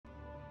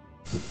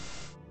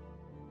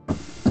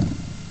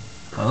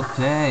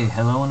Okay,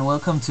 hello and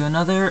welcome to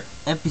another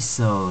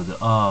episode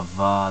of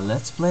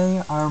Let's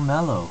Play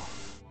Armello.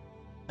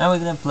 Now we're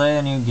gonna play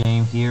a new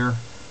game here.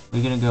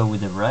 We're gonna go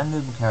with a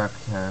random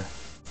character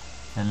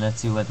and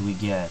let's see what we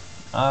get.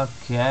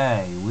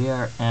 Okay, we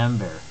are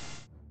Amber.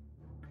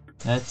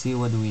 Let's see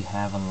what we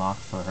have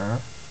unlocked for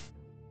her.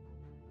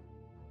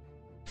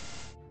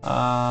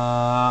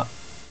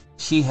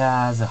 She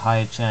has a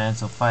higher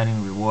chance of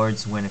finding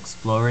rewards when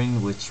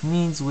exploring, which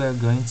means we're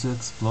going to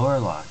explore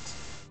a lot.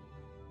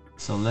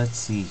 So let's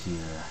see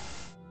here.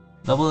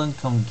 Double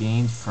income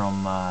gained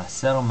from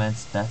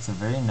settlements, that's a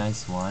very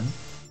nice one.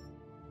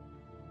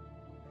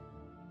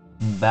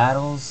 In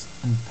battles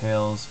and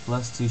perils,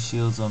 +2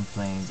 shields on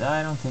planes.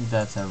 I don't think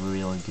that's a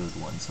really good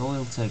one, so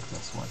we'll take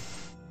this one.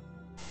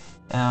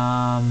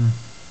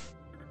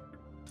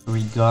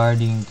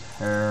 Regarding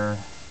her...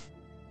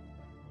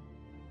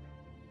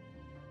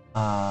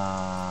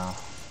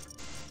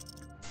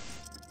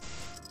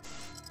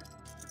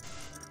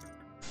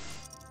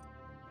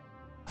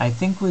 I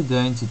think we're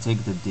going to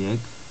take the dig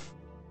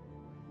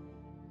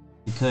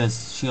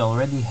because she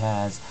already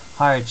has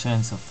higher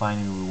chance of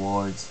finding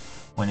rewards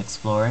when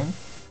exploring,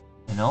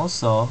 and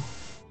also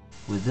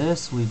with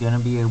this we're gonna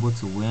be able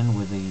to win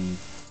with the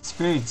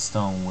Spirit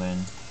Stone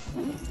win,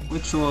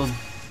 which we'll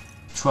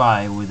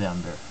try with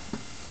Ember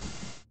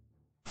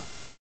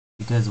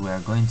because we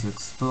are going to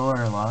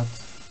explore a lot.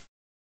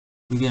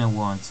 We're gonna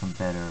want some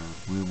better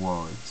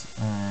rewards,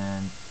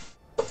 and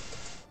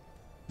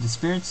the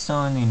Spirit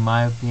Stone, in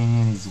my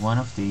opinion, is one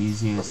of the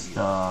easiest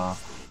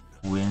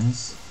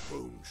wins.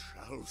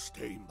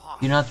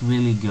 You're not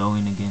really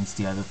going against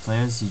the other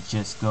players, you're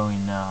just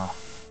going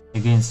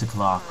against the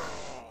clock,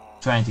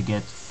 trying to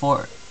get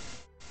four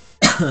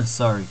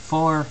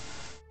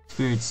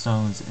Spirit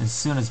Stones as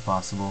soon as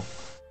possible,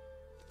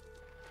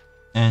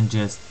 and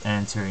just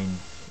entering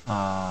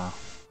what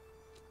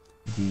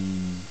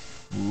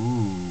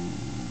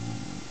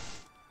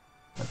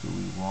do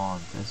we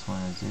want? This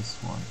one is this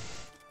one.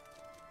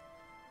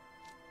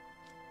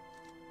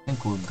 I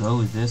think we'll go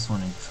with this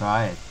one and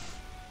try it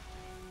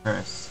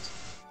first.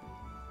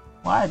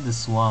 Why the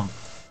swamp?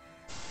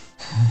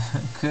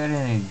 Couldn't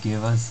it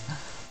give us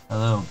a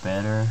little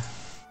better?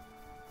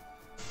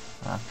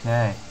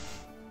 Okay.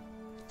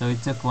 So we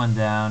took one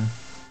down.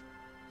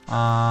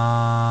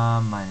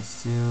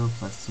 -2,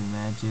 +2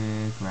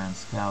 magic, ground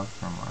scout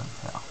from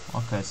Armello.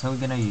 Okay, so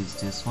we're gonna use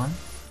this one.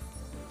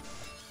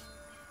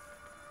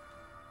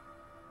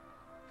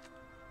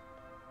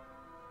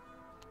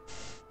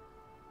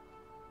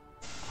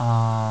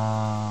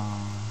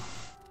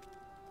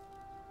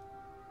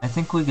 I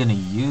think we're gonna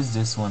use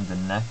this one the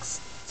next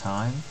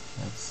time.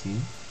 Let's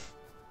see.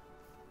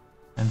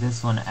 And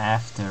this one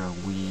after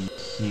we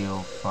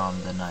heal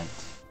from the night.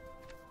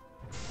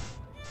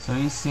 So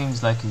he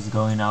seems like he's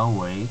going our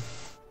way,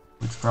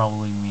 which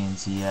probably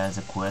means he has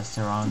a quest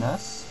around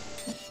us.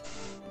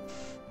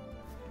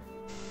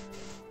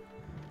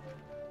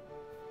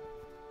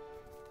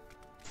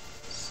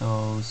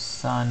 So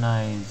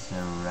Sana is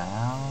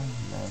around.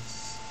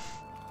 Let's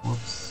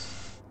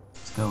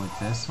go with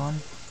this one.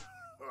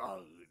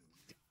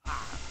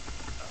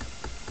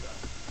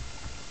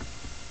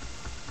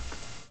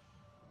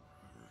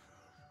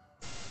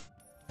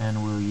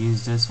 And we'll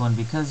use this one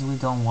because we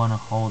don't want to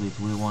hold it.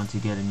 We want to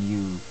get a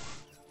new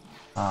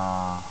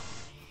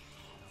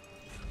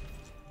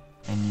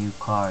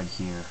card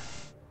here.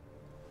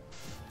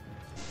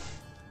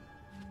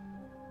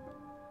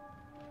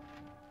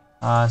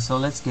 So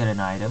let's get an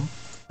item.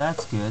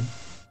 That's good.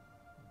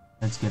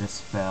 Let's get a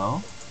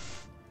spell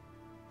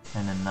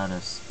and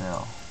another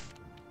spell.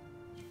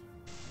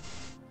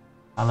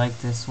 I like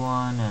this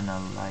one, and I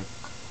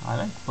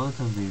like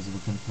both of these. We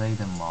can play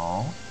them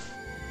all.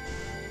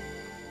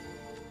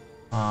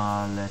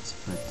 Let's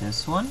put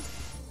this one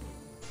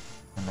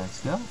and let's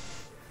go.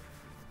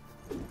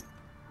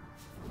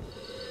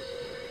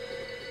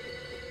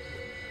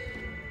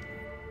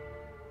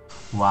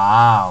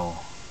 Wow,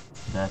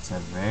 that's a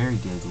very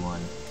good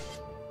one.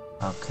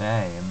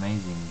 Okay,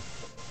 amazing.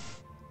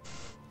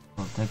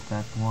 We'll take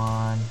that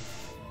one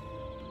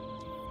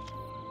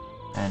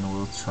and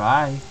we'll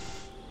try.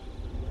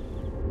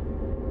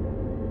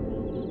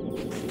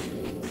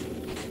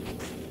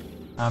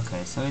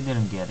 Okay, so he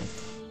didn't get it.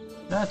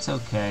 That's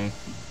okay.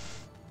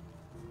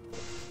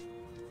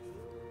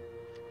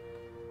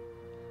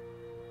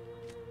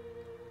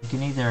 You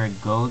can either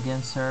go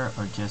against her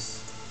or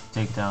just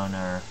take down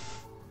her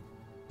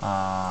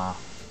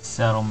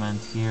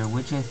settlement here,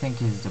 which I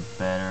think is the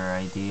better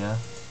idea.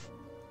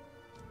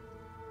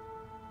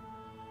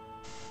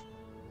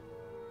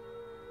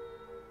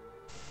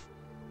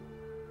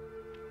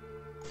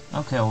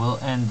 Okay, we'll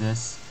end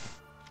this.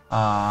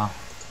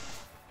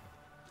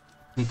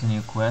 Pick a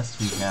new quest.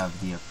 We have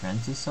the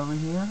Apprentice over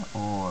here,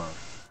 or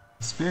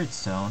Spirit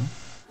Stone,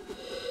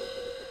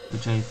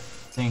 which I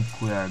think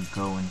we are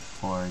going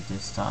for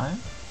this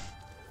time.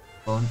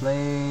 Bone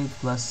Blade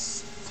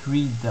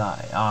 +3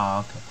 die.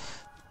 Okay.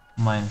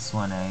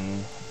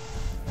 -1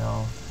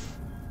 health.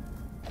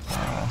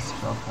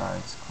 Spell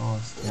cards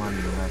cost 1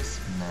 less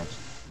magic.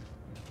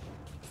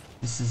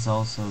 This is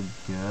also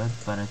good,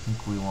 but I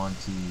think we want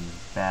to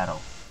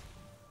battle.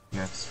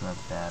 Your extra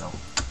battle.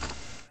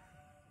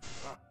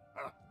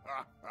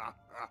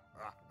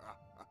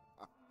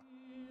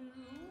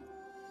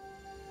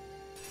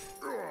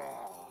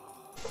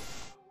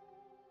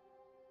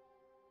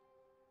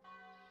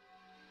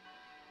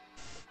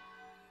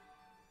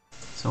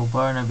 So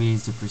Barnaby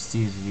is the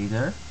prestige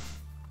leader.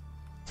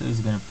 So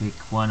he's gonna pick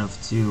one of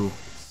two,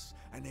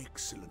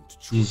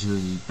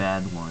 usually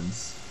bad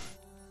ones.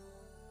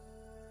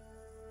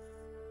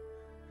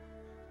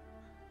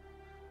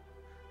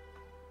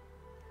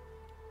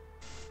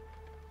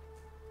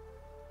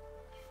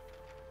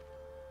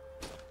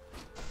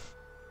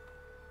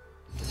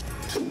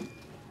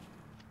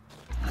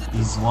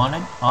 He's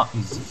wanted? Oh,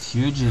 he's a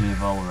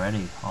fugitive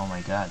already. Oh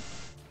my god.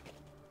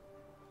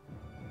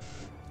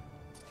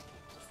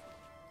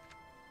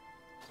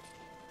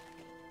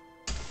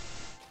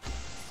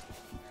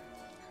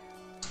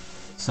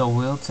 So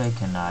we'll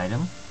take an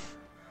item.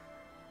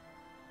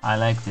 I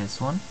like this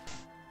one.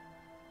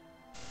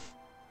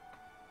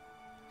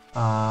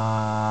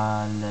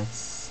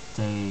 Let's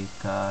take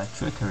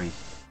trickery.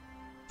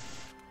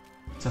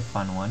 It's a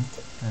fun one.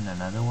 And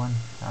another one.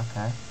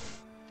 Okay.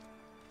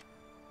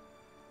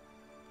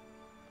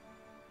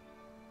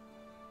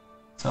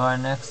 So our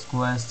next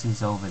quest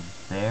is over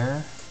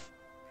there.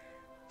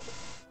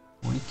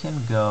 We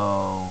can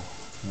go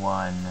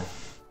one.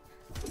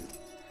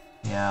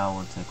 Yeah,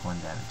 we'll take 1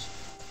 damage.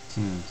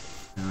 2,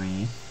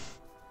 3.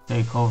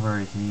 Take over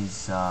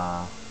his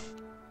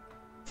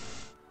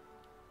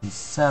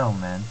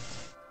settlement.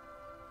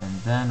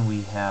 And then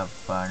we have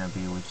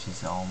Barnaby, which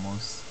is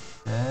almost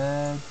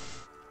dead.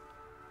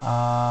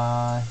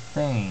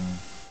 Thane.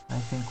 I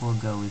think we'll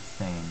go with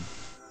Thane.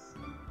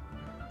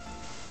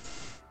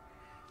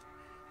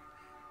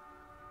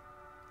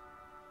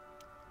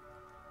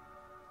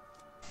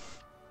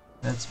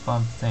 Let's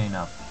pump Thane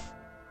up.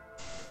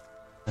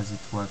 Does it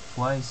work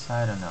twice?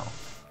 I don't know.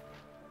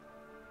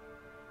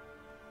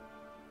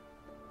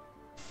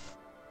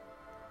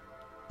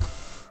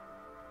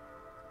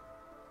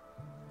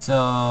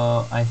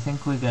 So I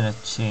think we're gonna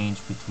change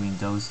between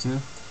those two.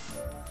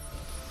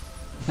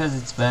 Because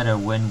it's better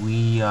when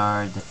we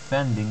are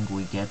defending,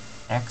 we get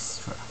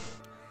extra.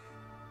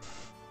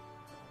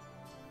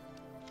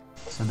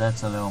 So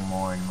that's a little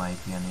more in my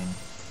opinion.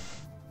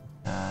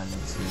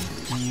 Let's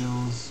see,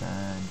 heals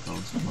and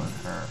goes for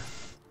her.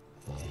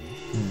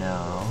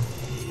 No.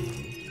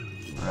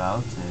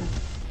 Routed.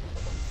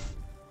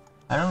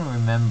 I don't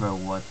remember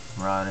what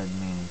routed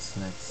means.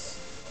 Let's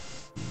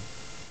see.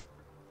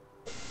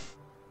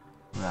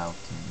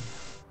 Routing.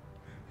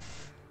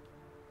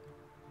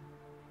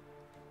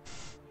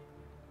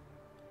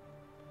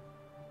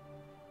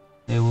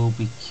 They will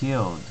be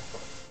killed.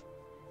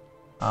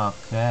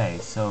 Okay,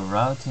 so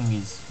routing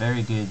is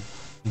very good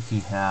if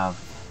you have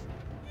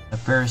a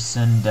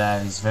person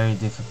that is very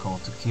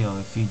difficult to kill.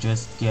 If you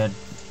just get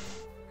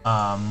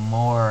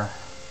more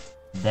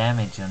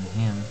damage on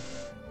him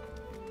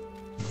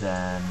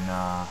than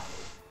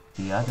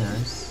the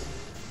others,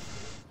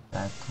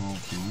 that will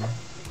be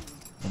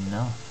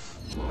enough.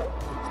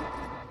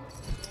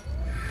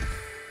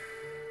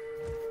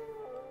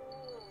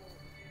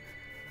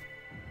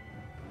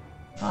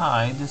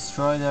 I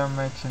destroyed our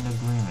merchant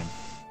agreement.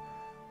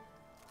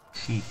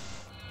 Sheep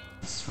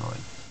destroyed.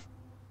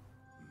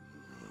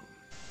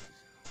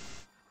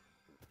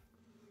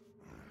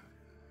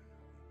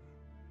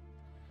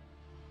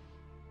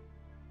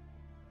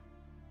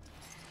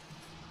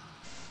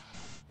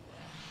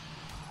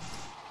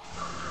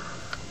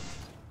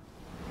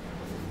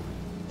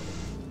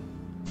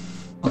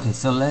 Okay,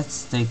 so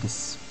let's take a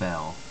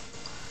spell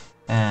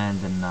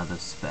and another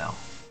spell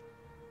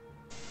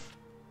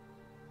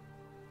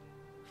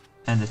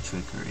and a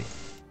trickery.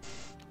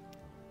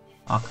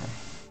 Okay.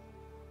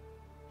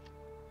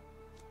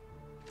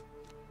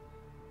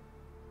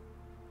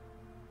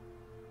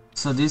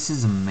 So this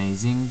is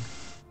amazing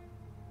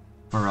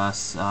for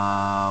us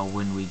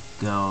when we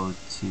go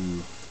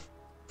to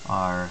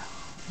our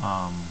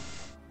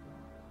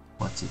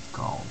what's it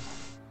called?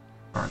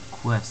 Our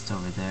quest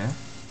over there.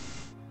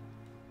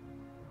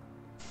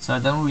 So I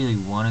don't really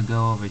want to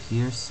go over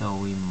here, so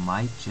we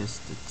might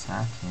just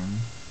attack him.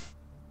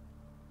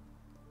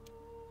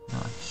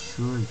 Not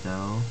sure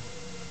though.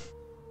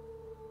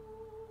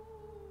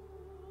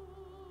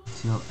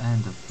 Till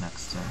end of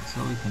next turn,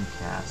 so we can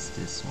cast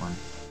this one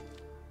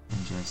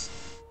and just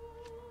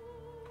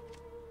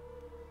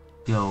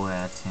go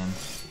at him.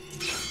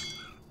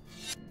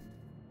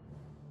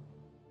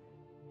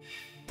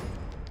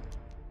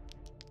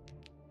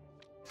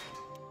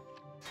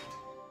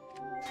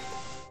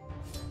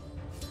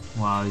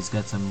 Wow, he's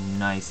got some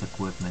nice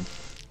equipment.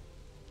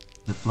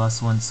 The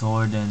 +1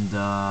 sword and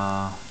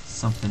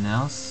something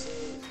else.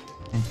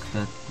 I think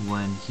that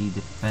when he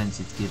defends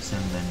it gives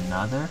him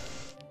another.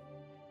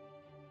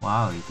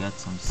 Wow, he got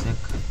some sick.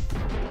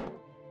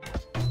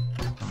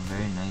 Some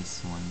very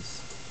nice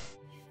ones.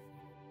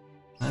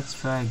 Let's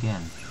try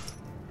again.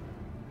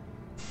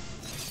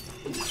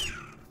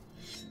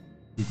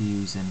 Did he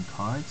use any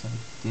cards? I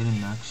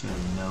didn't actually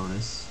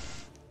notice.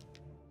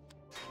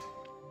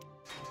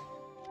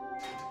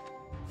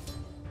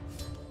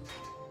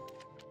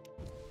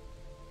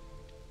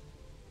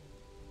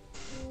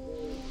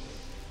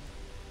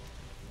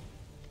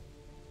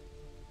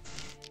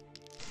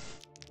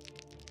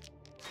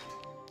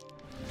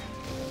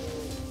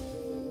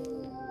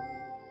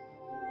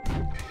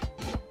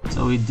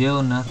 So we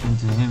deal nothing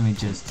to him, he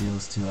just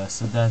deals to us,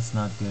 so that's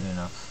not good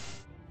enough.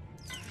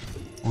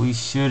 We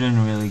shouldn't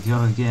really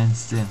go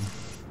against him.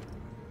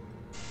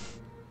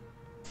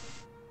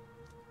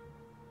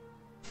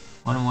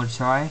 One more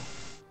try?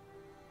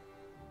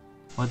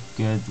 What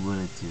good would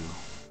it do?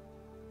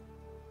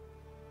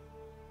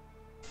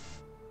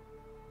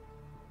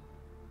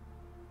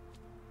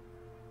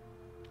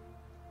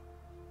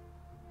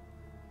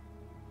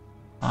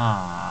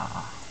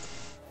 Ah,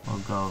 we'll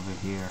go over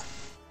here.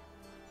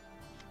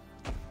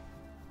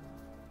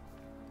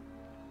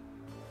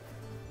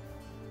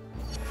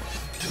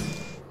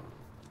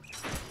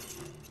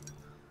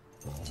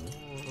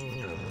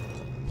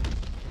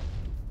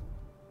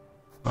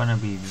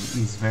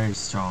 He's very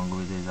strong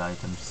with his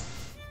items.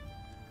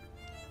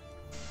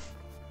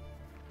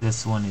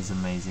 This one is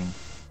amazing.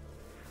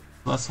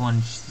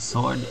 +1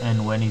 sword,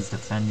 and when he's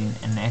defending,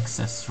 an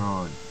excess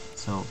sword.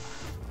 So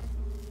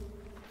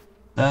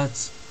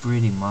that's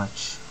pretty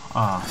much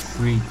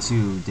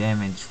 3-2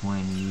 damage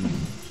when he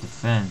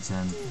defends,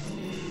 and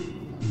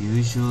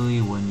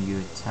usually when you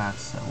attack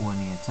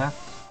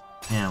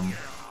him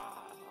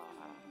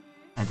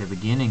at the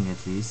beginning,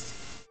 at least,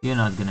 you're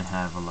not gonna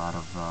have a lot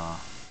of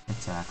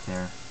attack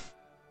there.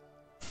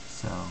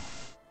 So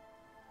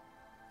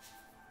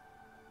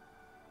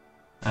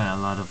and a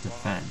lot of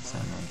defense, I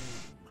mean.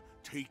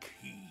 Take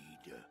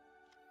heed.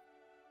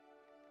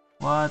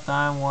 What?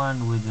 I'm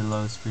one with the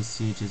lowest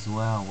prestige as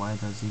well. Why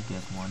does he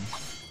get one?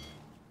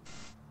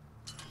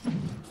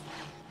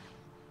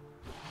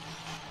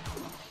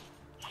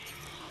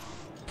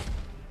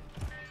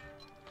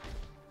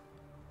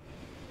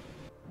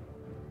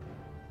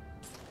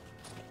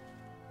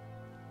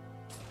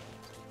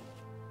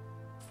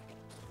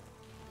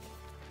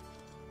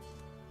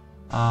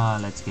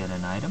 Let's get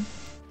an item.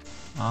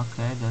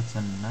 Okay, that's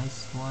a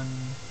nice one.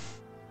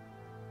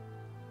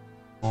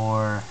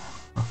 Or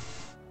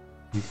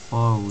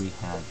before we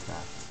had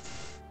that.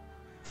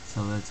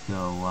 So let's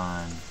go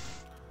one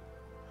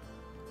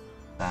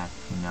back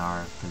in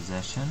our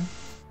possession.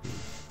 2,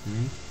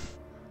 3.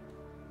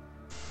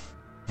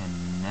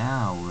 And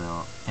now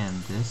we'll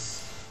end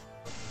this.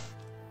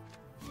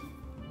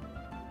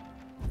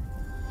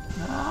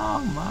 Oh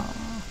my.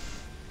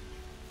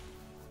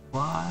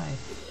 Why?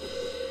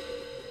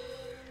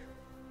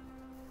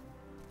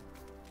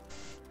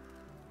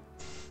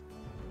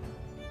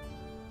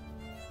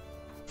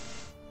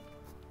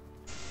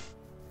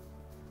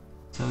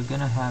 So we're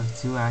gonna have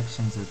 2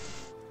 actions at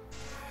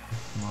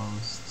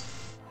most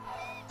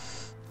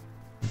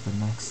at the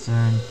next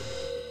turn,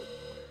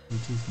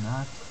 which is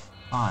not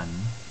fun.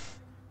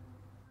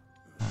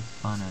 Not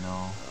fun at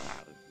all.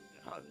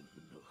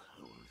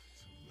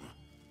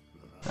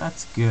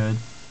 That's good.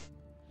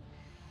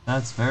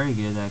 That's very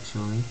good,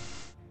 actually.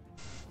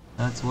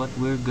 That's what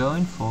we're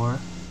going for.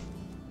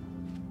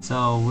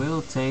 So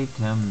we'll take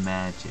a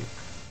magic,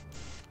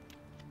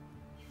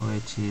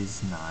 which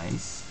is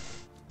nice.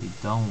 We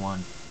don't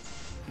want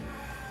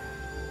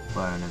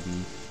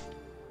Barnaby.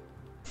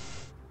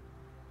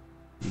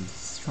 He's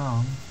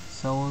strong,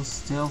 so we'll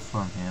steal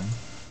from him.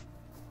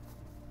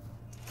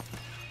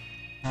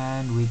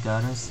 And we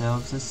got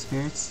ourselves a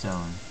Spirit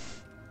Stone.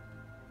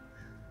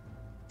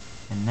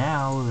 And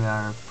now we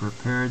are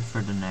prepared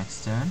for the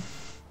next turn.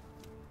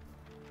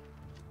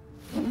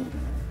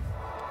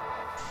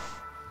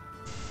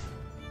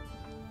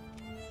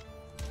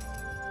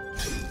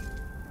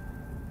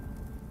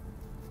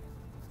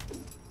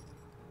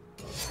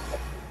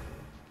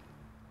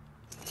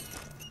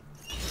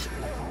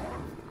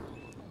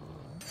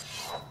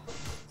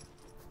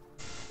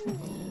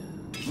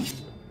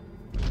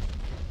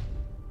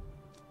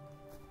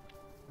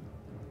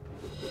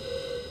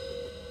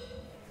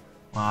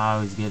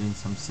 Wow, he's getting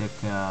some sick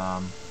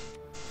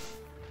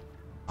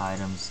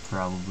items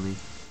probably.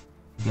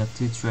 We got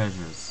 2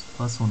 treasures,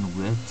 +1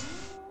 wit,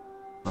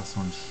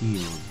 +1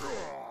 shield.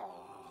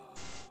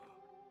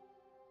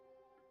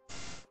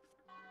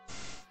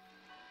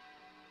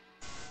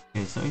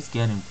 Okay, so he's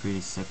getting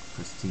pretty sick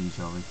prestige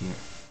over here.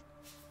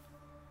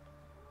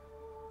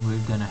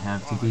 We're gonna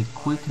have to be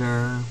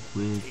quicker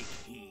with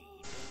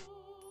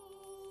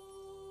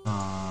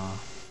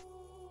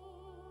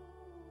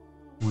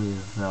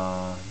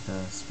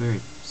the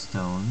Spirit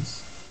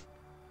Stones.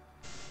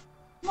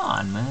 Come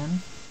on,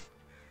 man.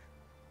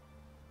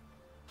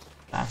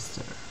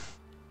 Faster.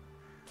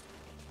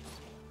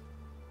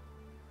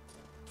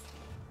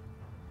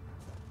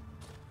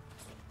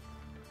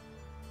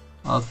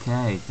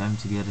 Okay, time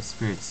to get a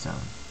Spirit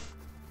Stone.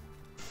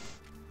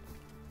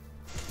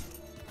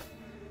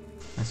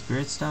 A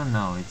Spirit Stone?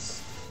 No,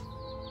 it's...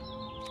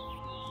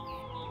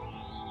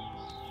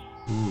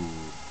 Ooh.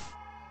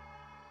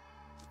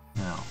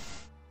 No.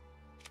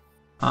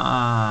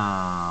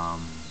 I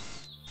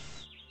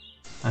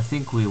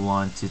think we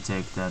want to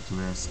take that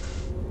risk.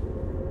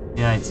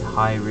 Yeah, it's a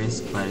high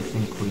risk, but I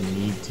think we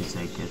need to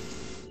take it.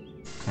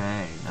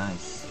 Okay,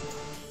 nice.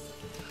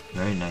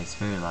 Very nice,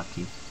 very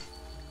lucky.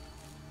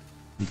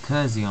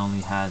 Because he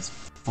only has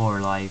 4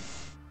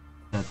 life,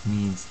 that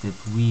means that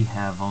we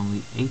have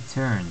only 8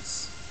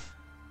 turns.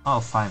 Oh,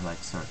 5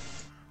 life, sorry.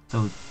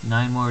 So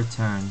 9 more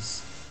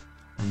turns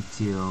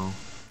until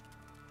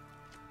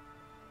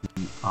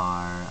we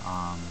are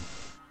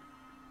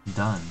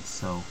done.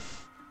 So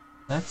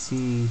let's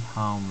see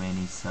how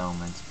many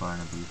settlements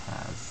Barnaby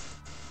has.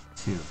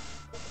 2.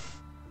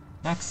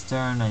 Next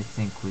turn I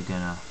think we're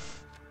gonna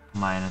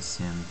minus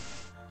him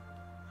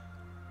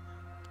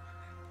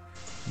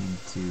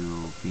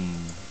into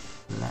being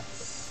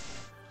less.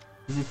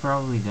 Is he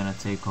probably gonna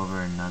take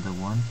over another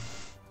one?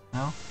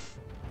 No?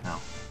 No.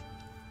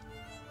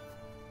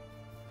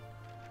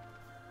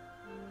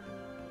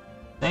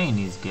 Thane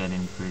is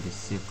getting pretty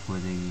sick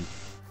with the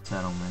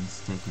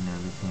settlements, taking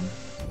everything.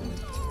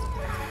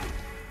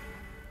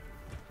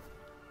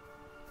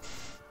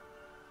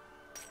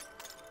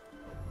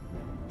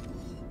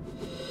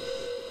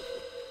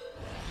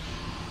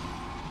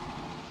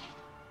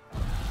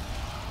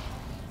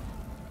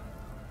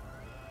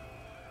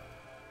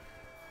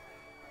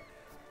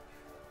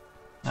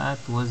 That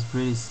was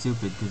pretty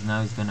stupid because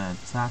now he's gonna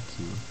attack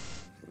you.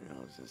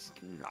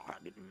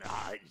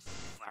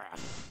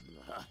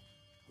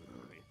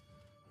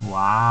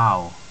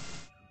 Wow.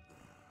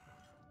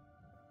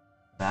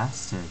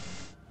 Bastard.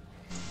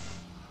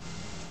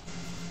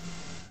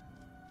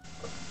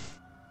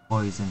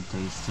 Poison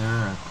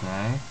taster,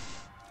 okay.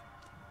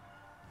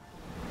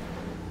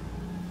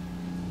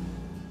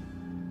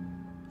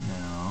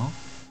 No.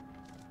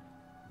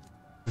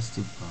 Just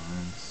to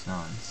burn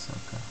suns,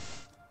 okay.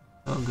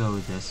 We'll go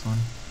with this one.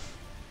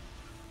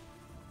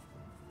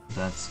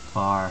 That's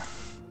far.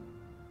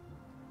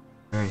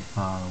 Very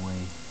far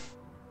away.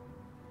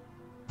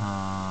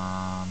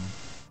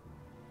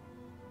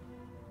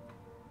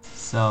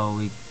 So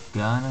we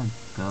gonna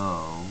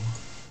go.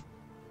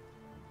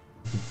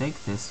 We can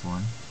take this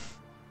one.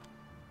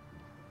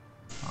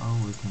 Oh,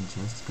 we can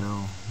just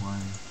go 1,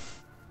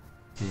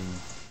 2,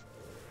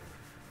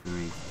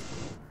 3.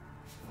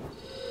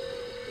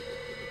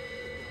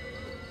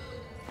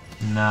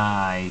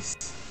 Nice.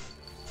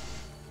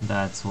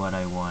 That's what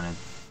I wanted.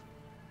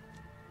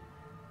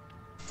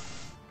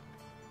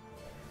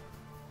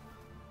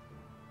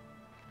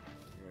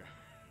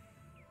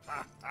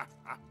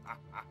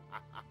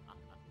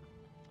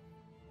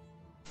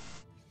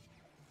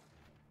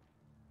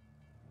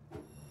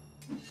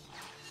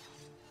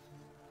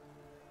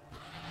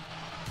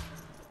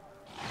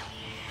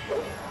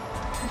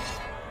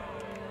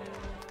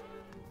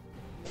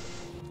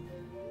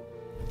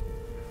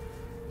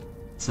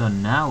 So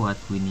now what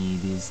we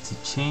need is to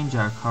change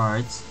our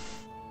cards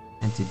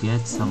and to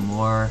get some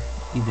more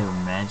either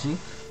magic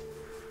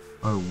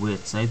or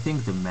wits. I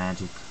think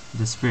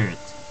the spirit,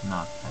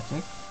 not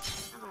magic.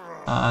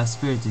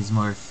 Spirit is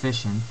more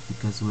efficient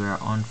because we are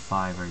on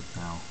 5 right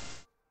now.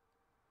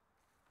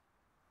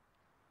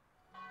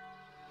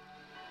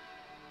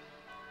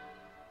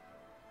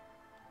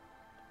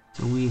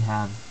 So we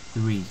have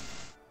 3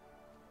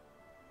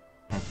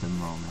 at the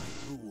moment.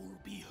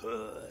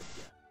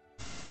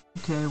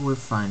 Okay, we're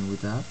fine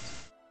with that.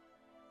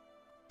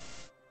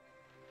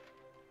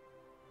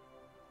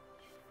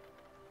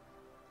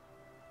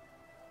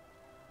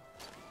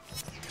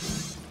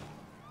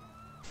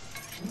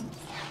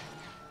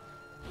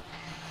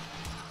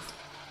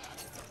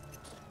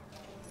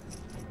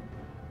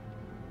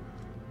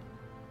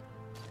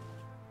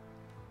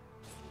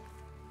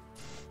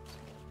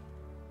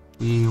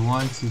 We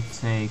want to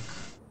take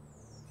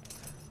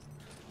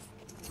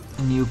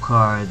a new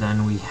card,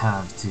 then we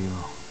have to.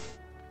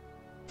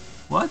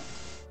 What?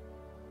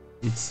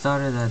 It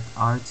started at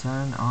our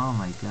turn? Oh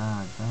my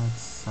god, that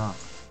sucked.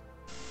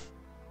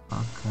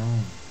 Okay.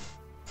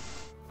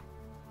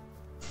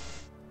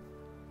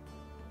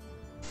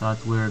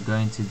 Thought we were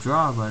going to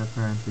draw, but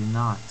apparently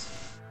not.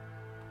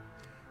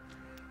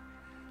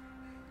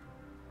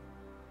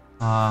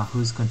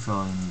 Who's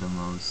controlling the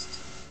most?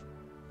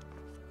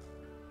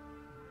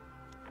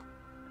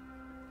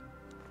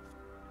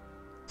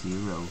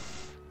 Zero.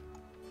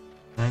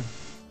 Okay.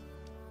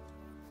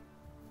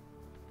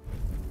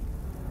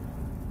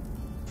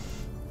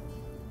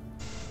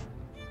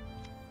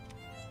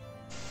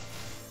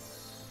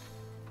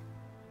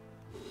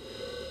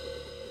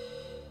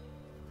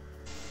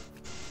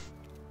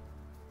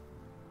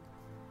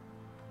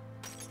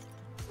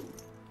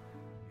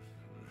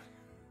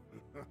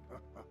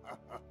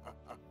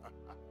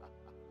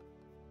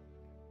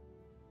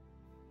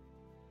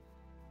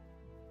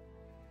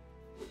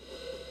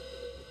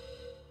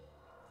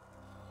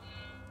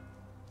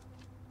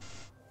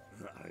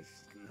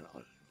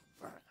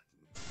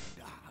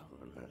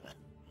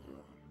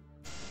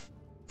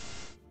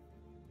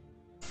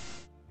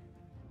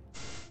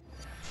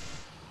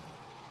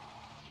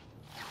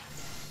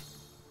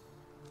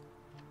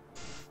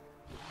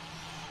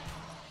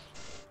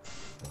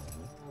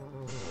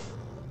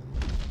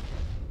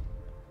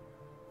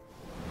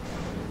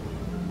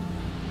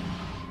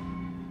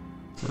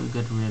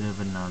 get rid of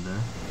another.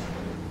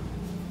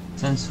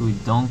 Since we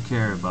don't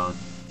care about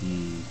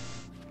the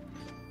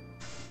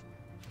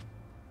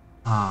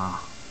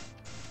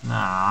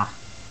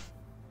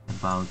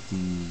about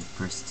the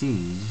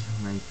prestige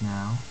right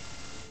now.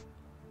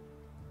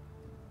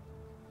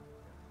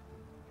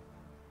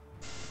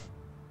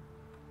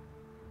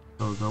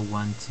 So go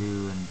 1, 2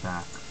 and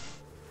back.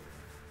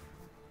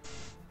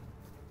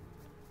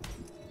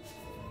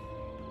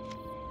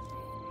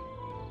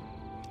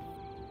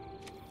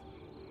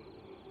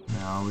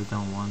 No, we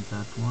don't want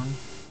that one.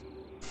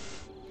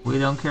 We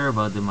don't care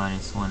about the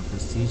 -1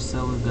 prestige,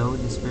 so we'll go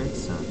with the Spirit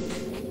Stone.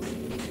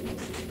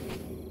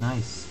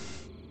 Nice.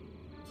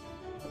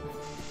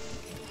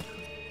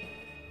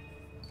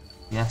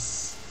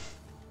 Yes.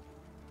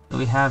 So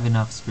we have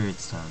enough Spirit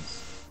Stones.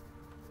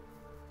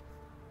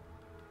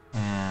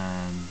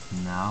 And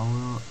now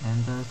we'll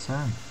end our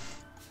turn.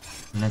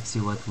 Let's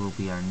see what will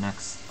be our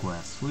next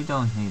quest. We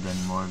don't need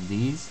any more of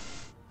these.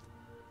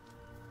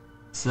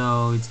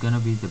 So it's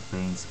gonna be the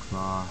Bane's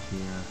Claw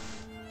here.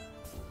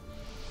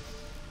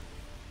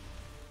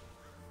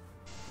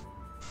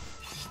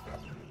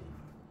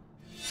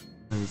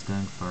 So he's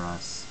going for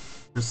us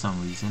for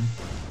some reason.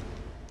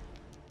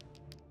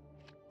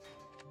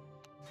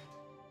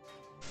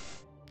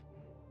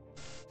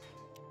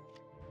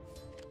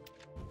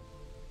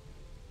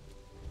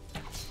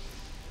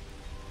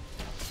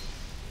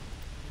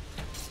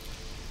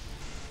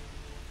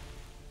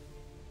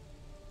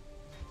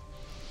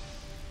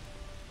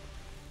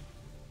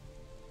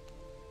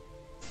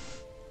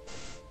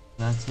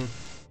 That's it.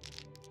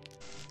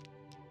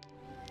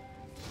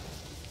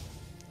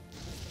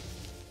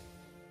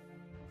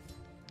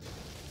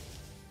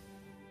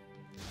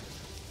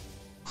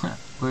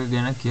 We're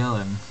gonna kill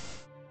him.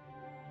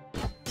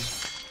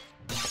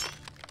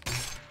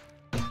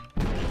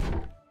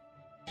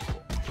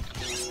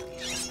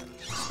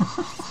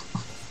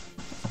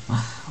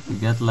 We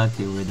got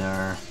lucky with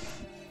our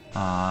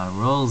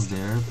rolls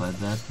there, but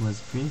that was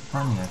pretty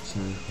funny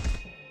actually.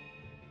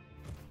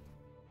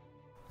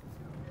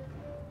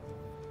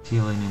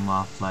 Killing him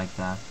off like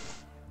that.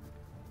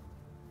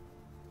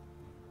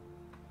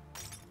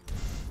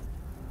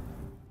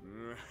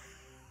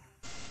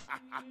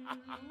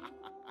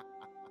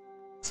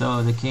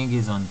 So the king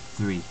is on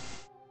 3.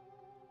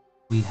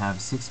 We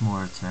have 6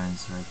 more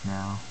turns right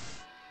now.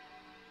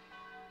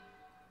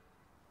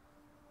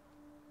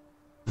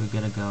 We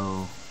gotta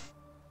go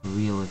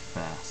really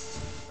fast.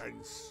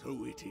 And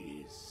so it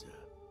is.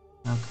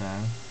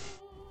 Okay.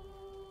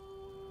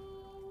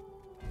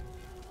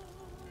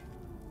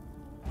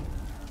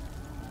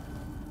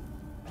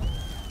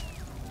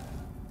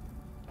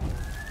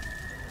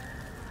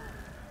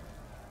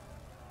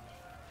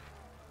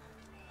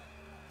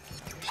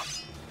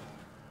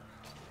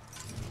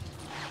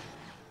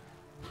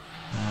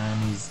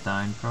 And he's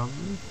dying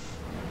probably?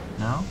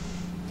 No?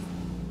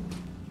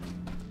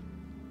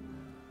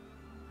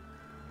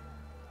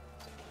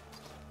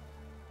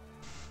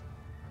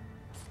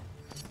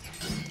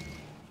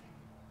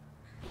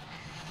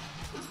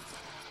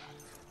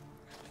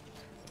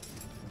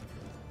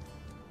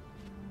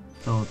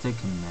 So we'll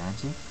take a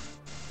magic.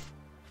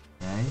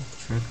 Okay,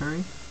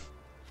 trickery.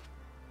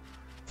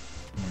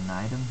 And an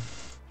item.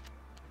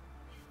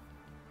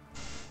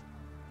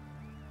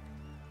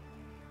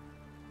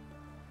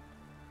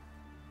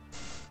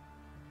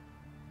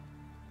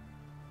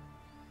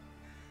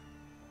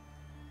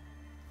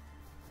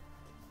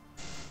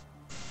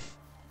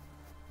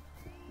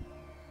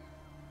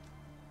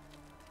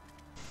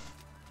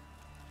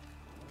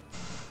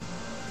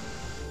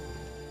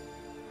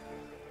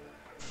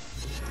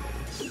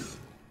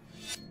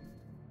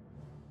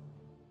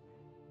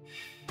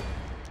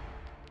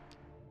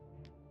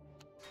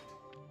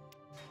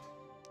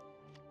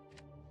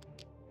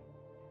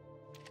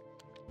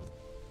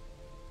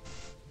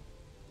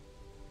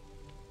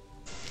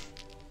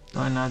 So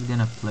I'm not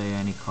gonna play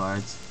any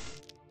cards.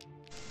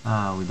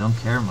 We don't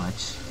care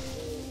much.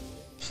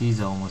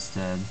 She's almost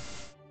dead.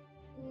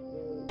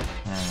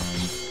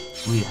 And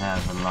we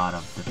have a lot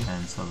of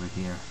defense over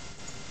here.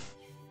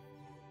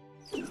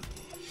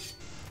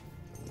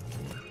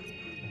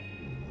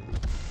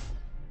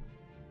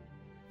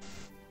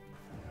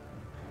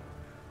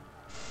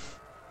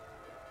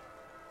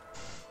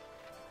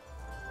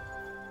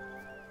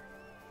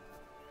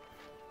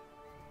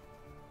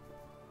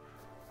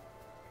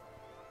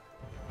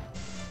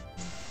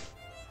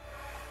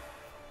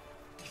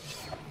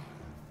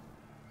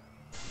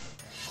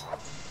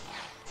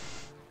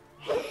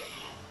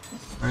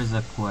 Where's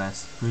the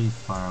quest? Pretty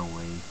far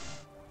away.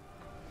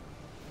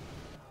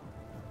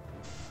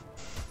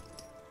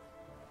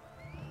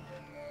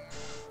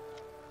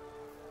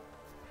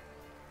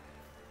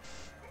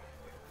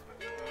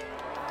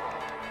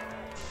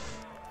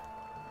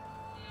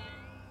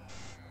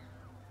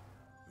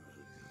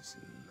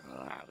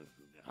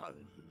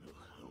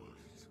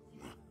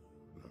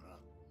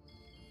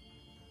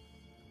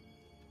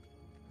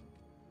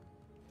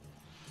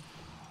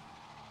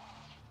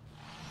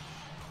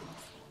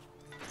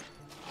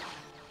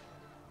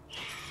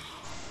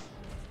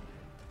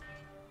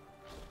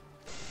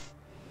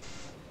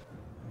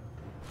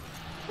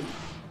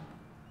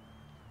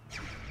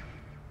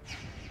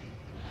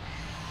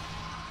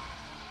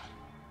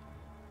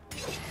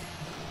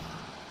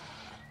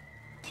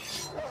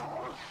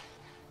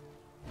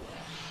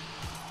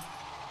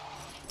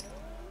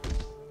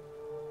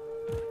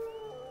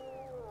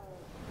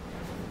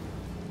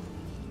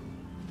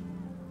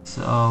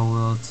 So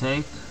we'll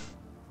take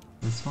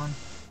this one.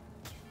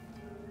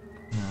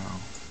 No.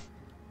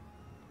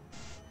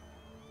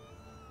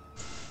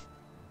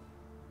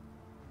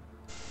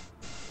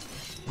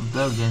 We'll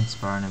go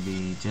against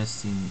Barnaby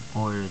just in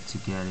order to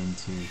get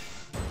into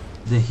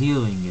the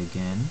healing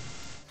again.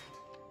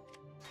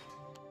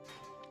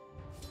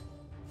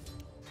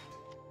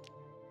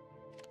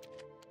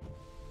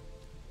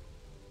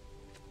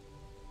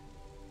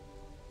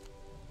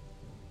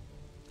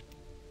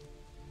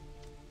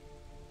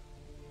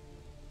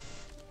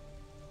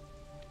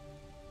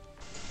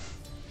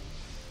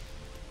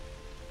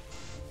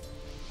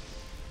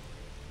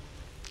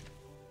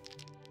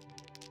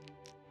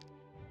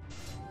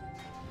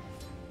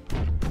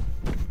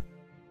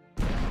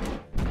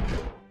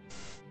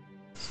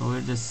 So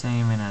we're the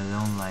same and I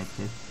don't like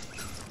it.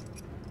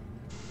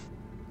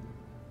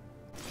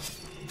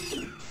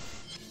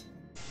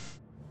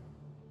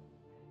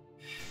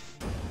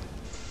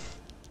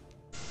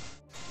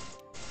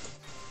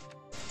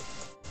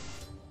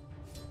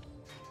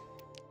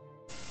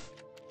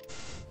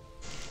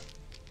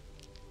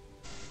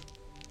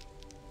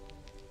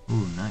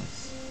 Ooh,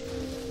 nice.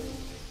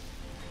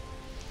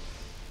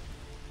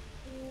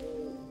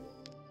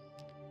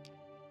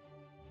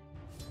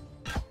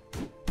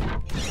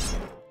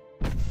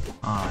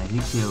 Ah, he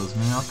kills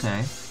me,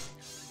 okay.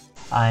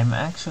 I'm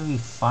actually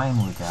fine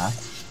with that.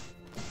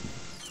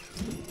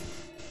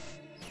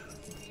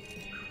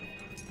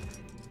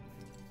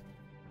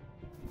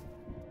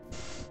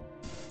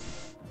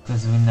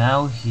 Because we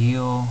now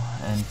heal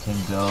and can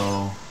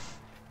go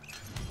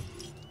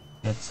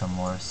get some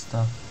more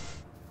stuff.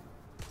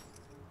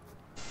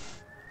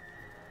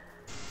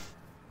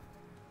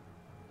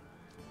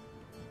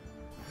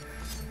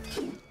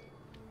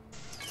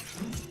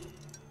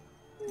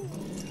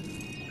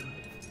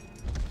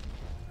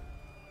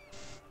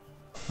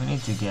 We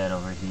need to get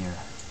over here.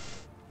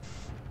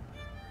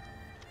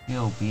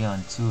 He'll be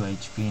on 2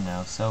 HP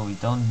now, so we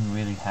don't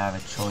really have a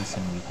choice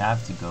and we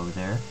have to go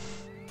there.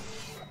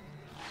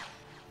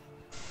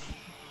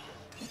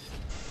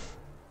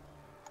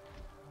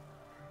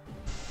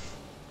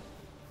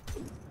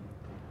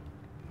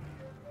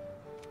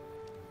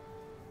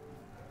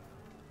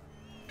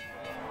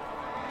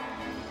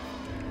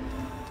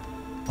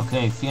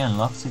 Okay, if he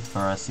unlocks it for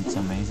us, it's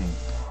amazing.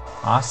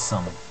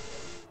 Awesome.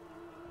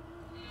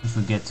 If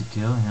we get to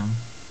kill him.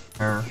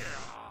 Her.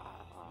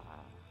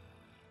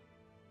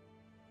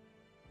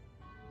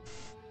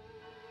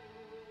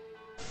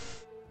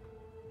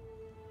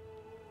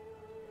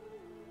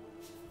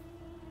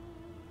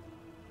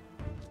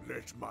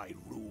 Let my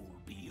rule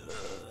be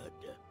heard.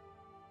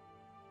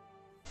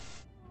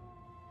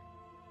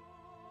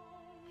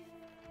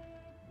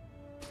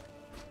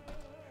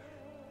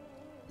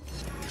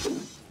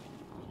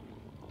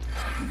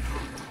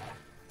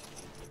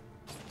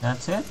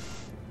 That's it?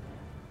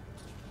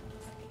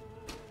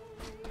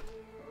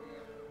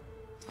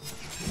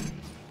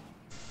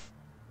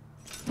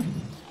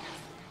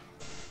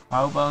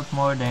 How about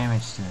more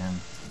damage to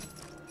him?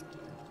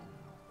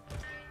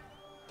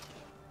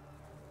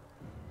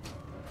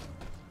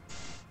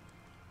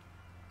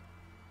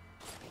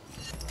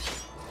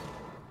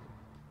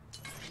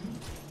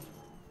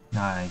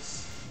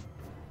 Nice.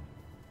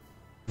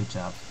 Good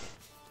job.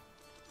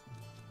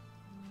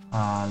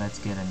 Let's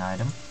get an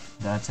item.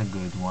 That's a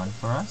good one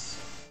for us.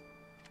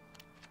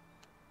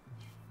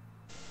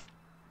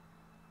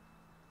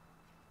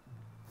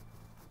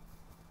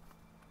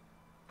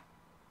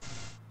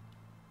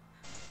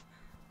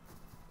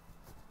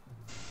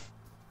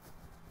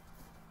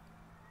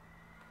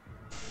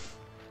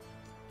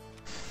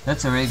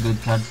 That's a very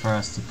good card for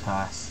us to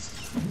cast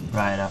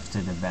right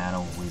after the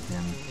battle with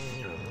him.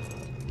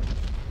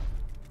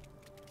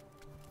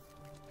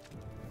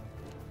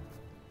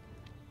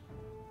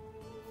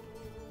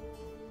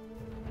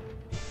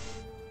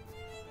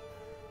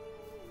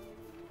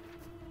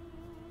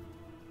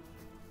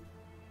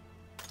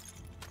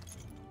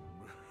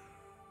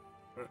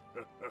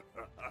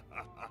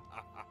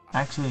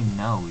 Actually,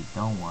 no, we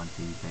don't want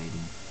the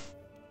evading,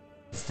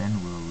 because then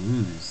we'll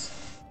lose.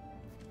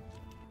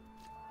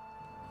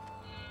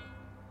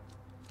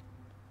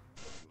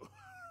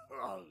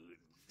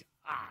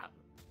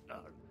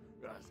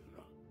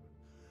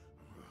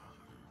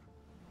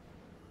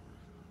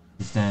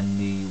 Because then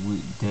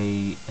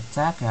they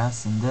attack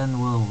us and then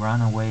we'll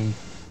run away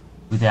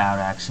without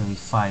actually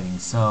fighting.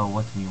 So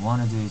what we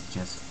want to do is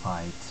just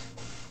fight.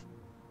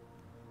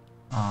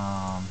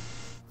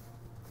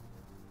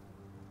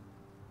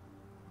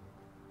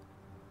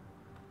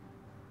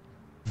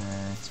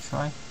 Let's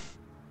try.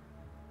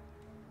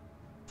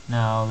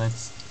 Now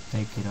let's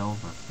take it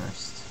over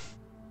first.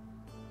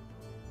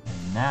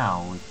 And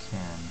now we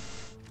can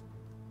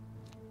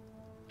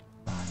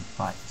try and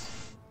fight.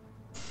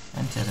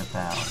 Enter the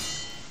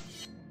palace.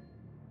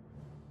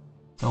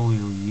 So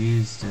we'll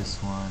use this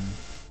one.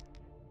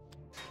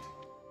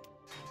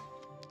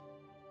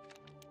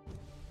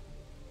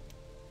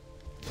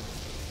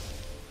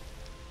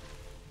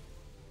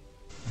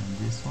 And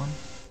this one.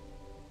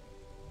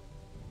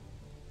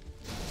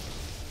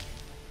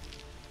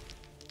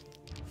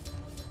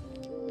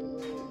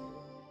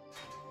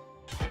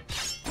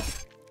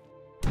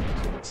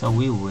 So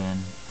we win.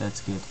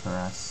 That's good for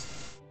us.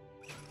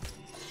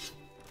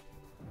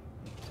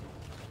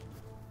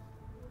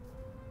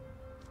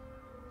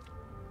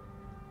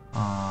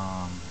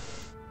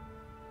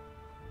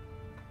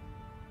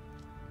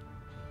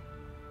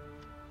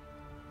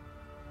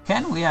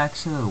 Can we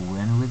actually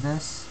win with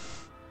this?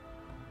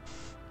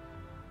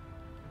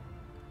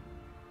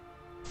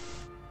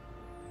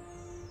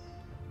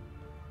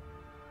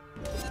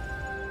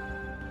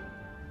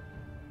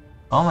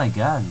 Oh my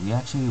god, we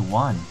actually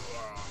won.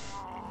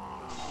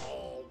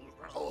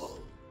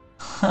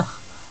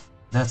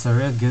 That's a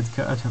real good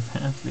card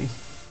apparently.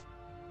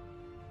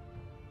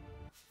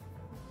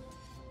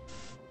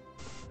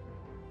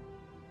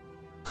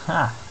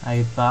 Ha!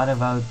 I thought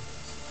about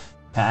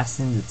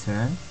passing the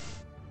turn,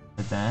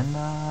 but then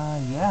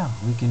yeah,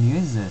 we can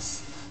use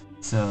this.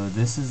 So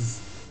this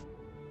is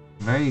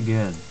very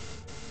good.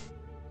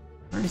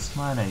 Very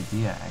smart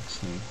idea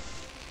actually.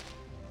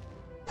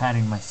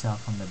 Patting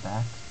myself on the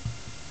back.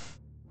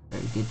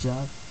 Very good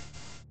job.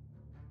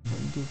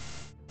 Very good.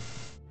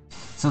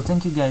 So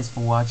thank you guys for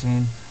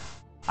watching.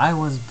 I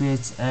was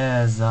bit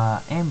as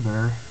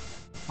Amber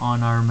on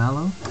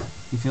Armello.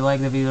 If you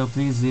like the video,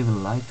 please leave a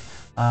like.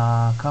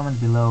 Comment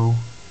below.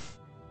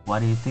 What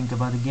do you think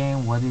about the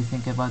game? What do you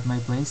think about my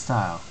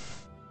playstyle?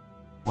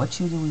 What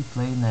should we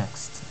play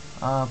next?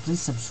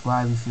 Please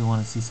subscribe if you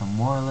want to see some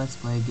more Let's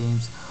Play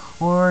games,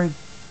 or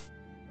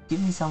give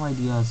me some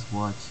ideas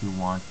what you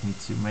want me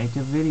to make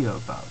a video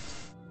about.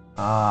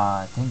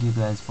 Thank you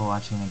guys for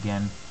watching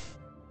again,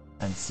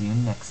 and see you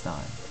next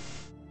time.